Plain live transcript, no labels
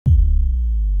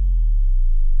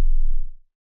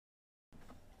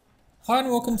Hi and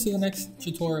welcome to the next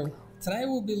tutorial. Today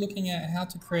we'll be looking at how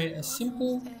to create a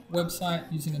simple website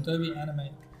using Adobe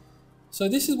Animate. So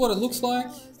this is what it looks like,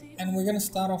 and we're going to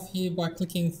start off here by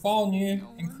clicking File New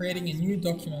and creating a new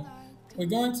document. We're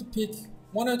going to pick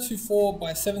 1024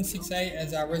 by 768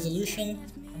 as our resolution,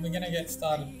 and we're going to get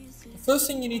started. The first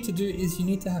thing you need to do is you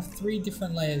need to have 3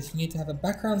 different layers. You need to have a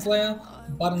backgrounds layer,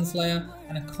 a buttons layer,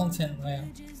 and a content layer.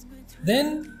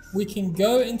 Then we can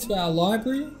go into our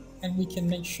library and we can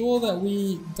make sure that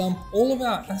we dump all of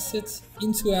our assets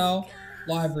into our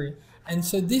library. And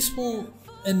so this will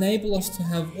enable us to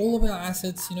have all of our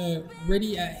assets,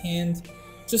 ready at hand,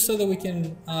 just so that we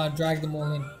can drag them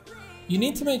all in. You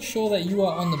need to make sure that you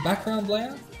are on the background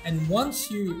layer, and once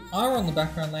you are on the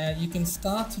background layer, you can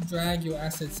start to drag your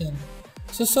assets in.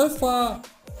 So far,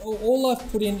 all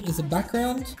I've put in is a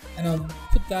background, and I've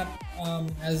put that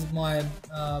as my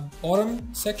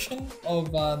bottom section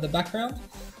of the background.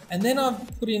 And then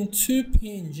I've put in 2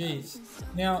 PNGs.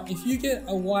 Now, if you get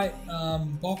a white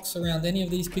box around any of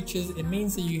these pictures, it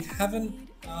means that you haven't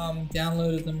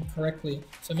downloaded them correctly.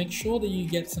 So make sure that you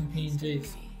get some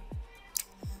PNGs.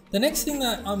 The next thing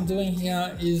that I'm doing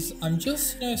here is I'm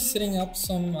just setting up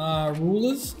some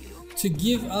rulers to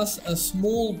give us a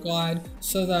small guide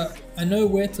so that I know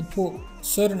where to put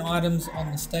certain items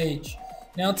on the stage.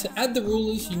 Now, to add the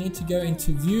rulers, you need to go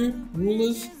into View,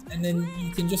 Rulers, and then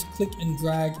you can just click and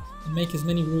drag and make as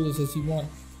many rulers as you want.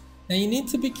 Now, you need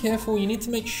to be careful. You need to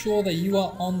make sure that you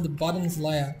are on the buttons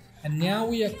layer. And now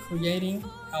we are creating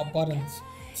our buttons.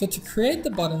 So to create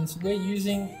the buttons, we're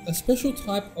using a special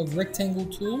type of rectangle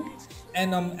tool,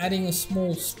 and I'm adding a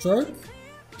small stroke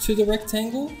to the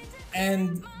rectangle,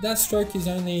 and that stroke is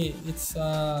only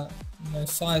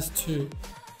size 2.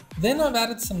 Then I've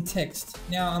added some text.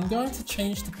 Now I'm going to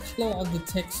change the color of the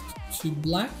text to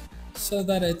black so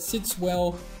that it sits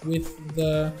well with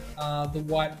the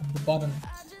white of the button.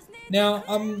 Now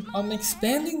I'm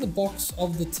expanding the box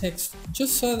of the text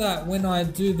just so that when I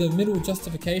do the middle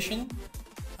justification,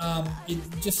 it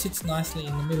just sits nicely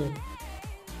in the middle.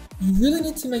 You really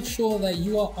need to make sure that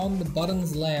you are on the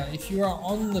buttons layer. If you are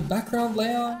on the background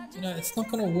layer, it's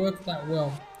not going to work that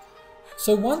well.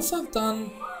 So once I've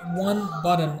done one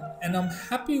button and I'm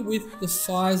happy with the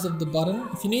size of the button,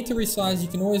 if you need to resize, you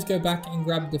can always go back and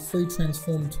grab the free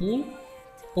transform tool.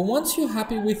 But once you're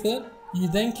happy with it, you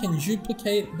then can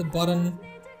duplicate the button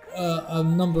a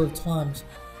number of times.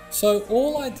 So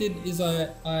all I did is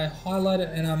I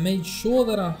highlighted, and I made sure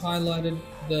that I highlighted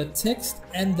the text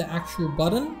and the actual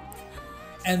button.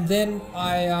 And then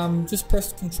I just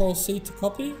pressed Ctrl C to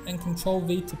copy and Ctrl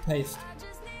V to paste.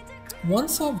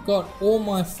 Once I've got all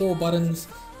my 4 buttons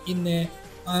in there,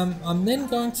 I'm then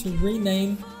going to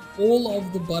rename all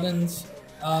of the buttons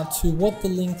to what the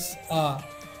links are.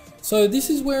 So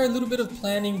this is where a little bit of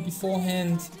planning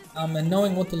beforehand and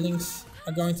knowing what the links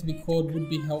are going to be called would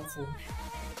be helpful.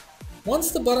 Once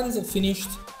the buttons are finished,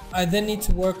 I then need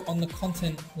to work on the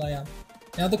content layer.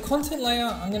 Now the content layer,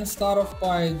 I'm going to start off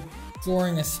by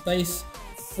drawing a space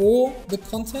for the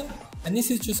content. And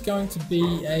this is just going to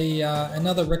be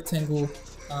another rectangle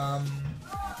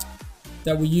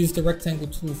that we use the rectangle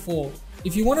tool for.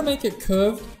 If you want to make it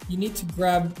curved, you need to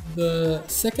grab the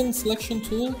second selection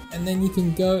tool, and then you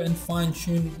can go and fine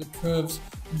tune the curves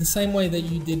the same way that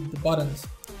you did the buttons.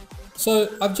 So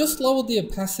I've just lowered the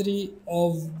opacity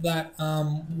of that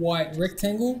white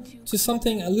rectangle to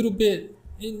something a little bit,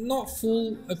 not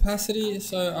full opacity,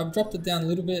 so I've dropped it down a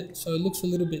little bit so it looks a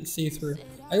little bit see-through.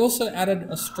 I also added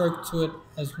a stroke to it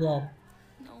as well.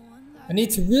 I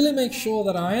need to really make sure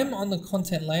that I am on the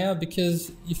content layer,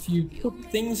 because if you put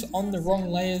things on the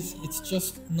wrong layers, it's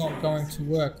just not going to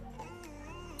work.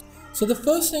 So the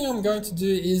first thing I'm going to do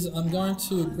is I'm going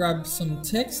to grab some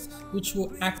text which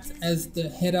will act as the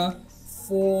header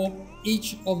for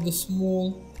each of the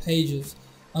small pages.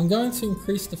 I'm going to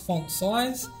increase the font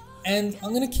size, and I'm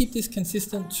going to keep this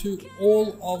consistent to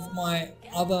all of my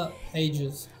other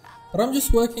pages. But I'm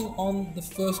just working on the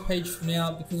first page for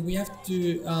now, because we have to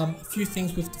do a few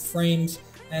things with the frames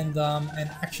and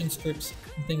action strips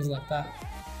and things like that.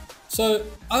 So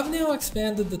I've now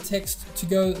expanded the text to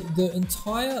go the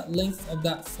entire length of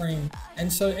that frame.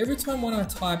 And so every time when I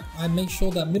type, I make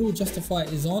sure that middle justify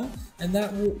is on, and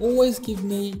that will always give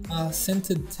me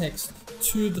centered text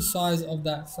to the size of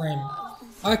that frame.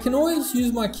 I can always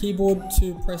use my keyboard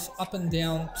to press up and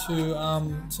down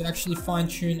to actually fine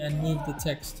tune and move the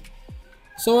text.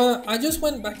 So I just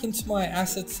went back into my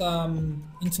assets,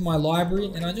 into my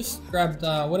library, and I just grabbed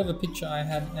whatever picture I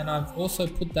had, and I've also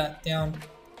put that down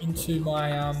into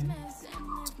my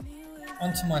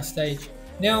onto my stage.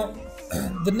 Now,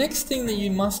 the next thing that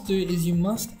you must do is you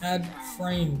must add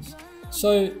frames.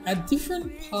 So at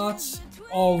different parts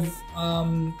of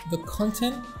the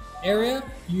content area,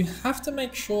 you have to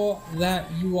make sure that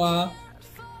you are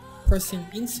pressing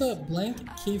insert blank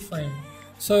keyframe.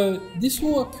 So this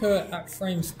will occur at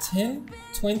frames 10,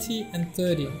 20 and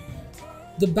 30.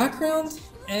 The background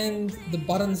and the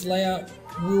buttons layout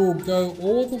will go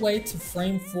all the way to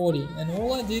frame 40, and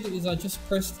all I did is I just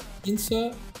pressed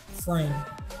insert frame.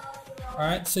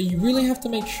 Alright, so you really have to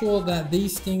make sure that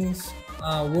these things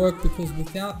work, because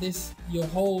without this your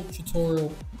whole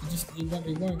tutorial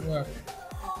it won't work.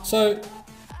 So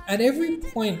at every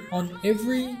point on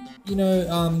every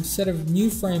set of new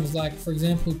frames, like for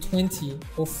example 20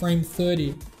 or frame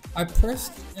 30, I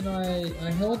pressed and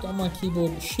I held on my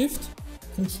keyboard Shift,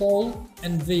 Control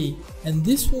and V, and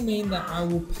this will mean that I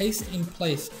will paste in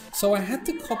place. So I had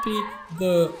to copy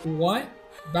the white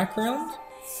background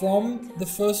from the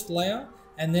first layer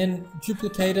and then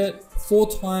duplicate it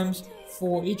 4 times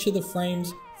for each of the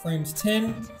frames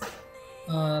 10,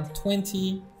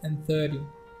 20 and 30.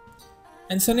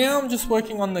 And so now I'm just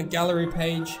working on the gallery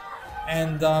page,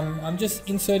 and I'm just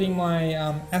inserting my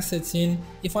assets in.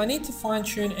 If I need to fine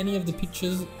tune any of the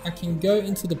pictures, I can go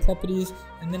into the properties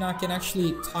and then I can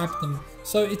actually type them.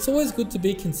 So it's always good to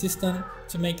be consistent,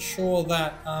 to make sure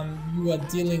that you are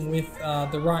dealing with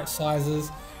the right sizes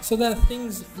so that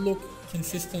things look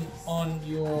consistent on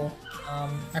your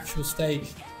actual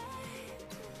stage.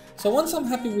 So once I'm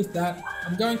happy with that,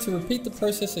 I'm going to repeat the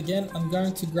process again. I'm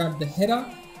going to grab the header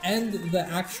and the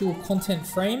actual content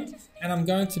frame, and I'm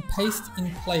going to paste in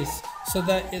place so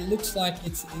that it looks like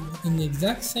it's in the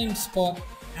exact same spot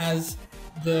as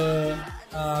the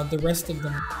rest of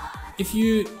them. If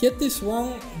you get this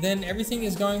wrong, then everything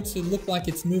is going to look like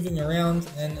it's moving around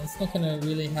and it's not going to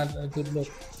really have a good look.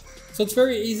 So it's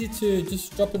very easy to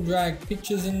just drop and drag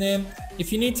pictures in there.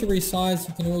 If you need to resize,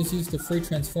 you can always use the free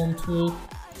transform tool.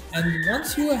 And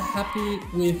once you are happy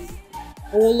with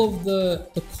all of the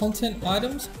content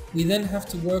items, we then have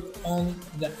to work on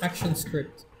the action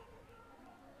script.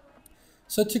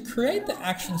 So to create the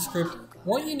action script,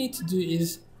 what you need to do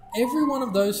is every one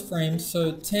of those frames,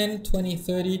 so 10, 20,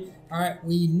 30, alright,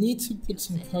 we need to put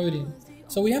some code in.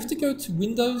 So we have to go to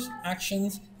Windows,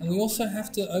 Actions, and we also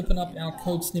have to open up our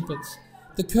code snippets.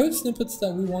 The code snippets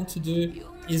that we want to do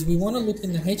is we want to look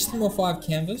in the HTML5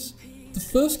 canvas. The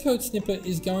first code snippet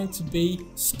is going to be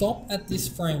stop at this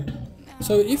frame.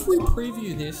 So if we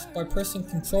preview this by pressing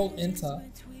Control Enter,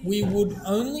 we would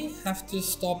only have to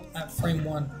stop at frame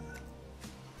 1.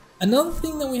 Another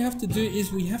thing that we have to do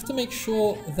is we have to make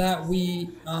sure that we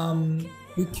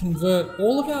convert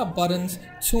all of our buttons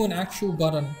to an actual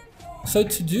button. So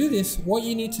to do this, what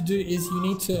you need to do is you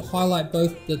need to highlight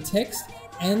both the text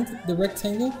and the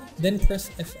rectangle, then press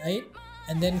F8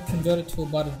 and then convert it to a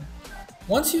button.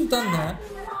 Once you've done that,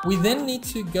 we then need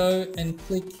to go and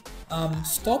click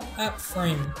stop at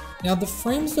frame. Now the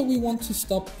frames that we want to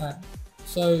stop at,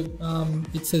 so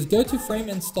it says go to frame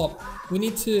and stop. We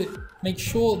need to make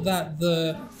sure that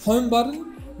the home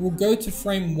button will go to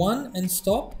frame 1 and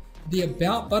stop. The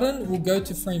about button will go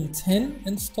to frame 10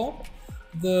 and stop.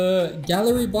 The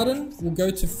gallery button will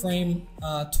go to frame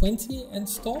 20 and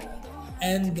stop.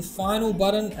 And the final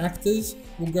button, actors,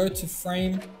 will go to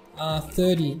frame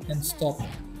 30 and stop.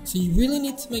 So you really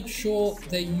need to make sure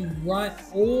that you write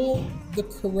all the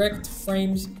correct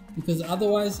frames, because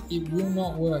otherwise it will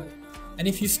not work. And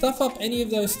if you stuff up any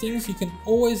of those things, you can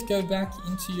always go back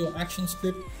into your action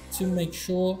script to make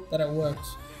sure that it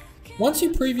works. Once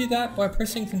you preview that by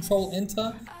pressing Control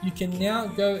Enter, you can now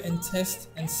go and test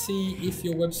and see if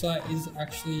your website is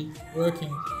actually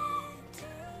working.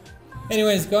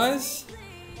 Anyways guys,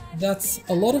 that's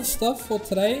a lot of stuff for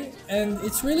today, and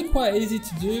it's really quite easy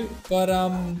to do, but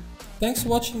thanks for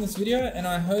watching this video, and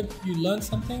I hope you learned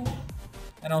something,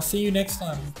 and I'll see you next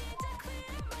time.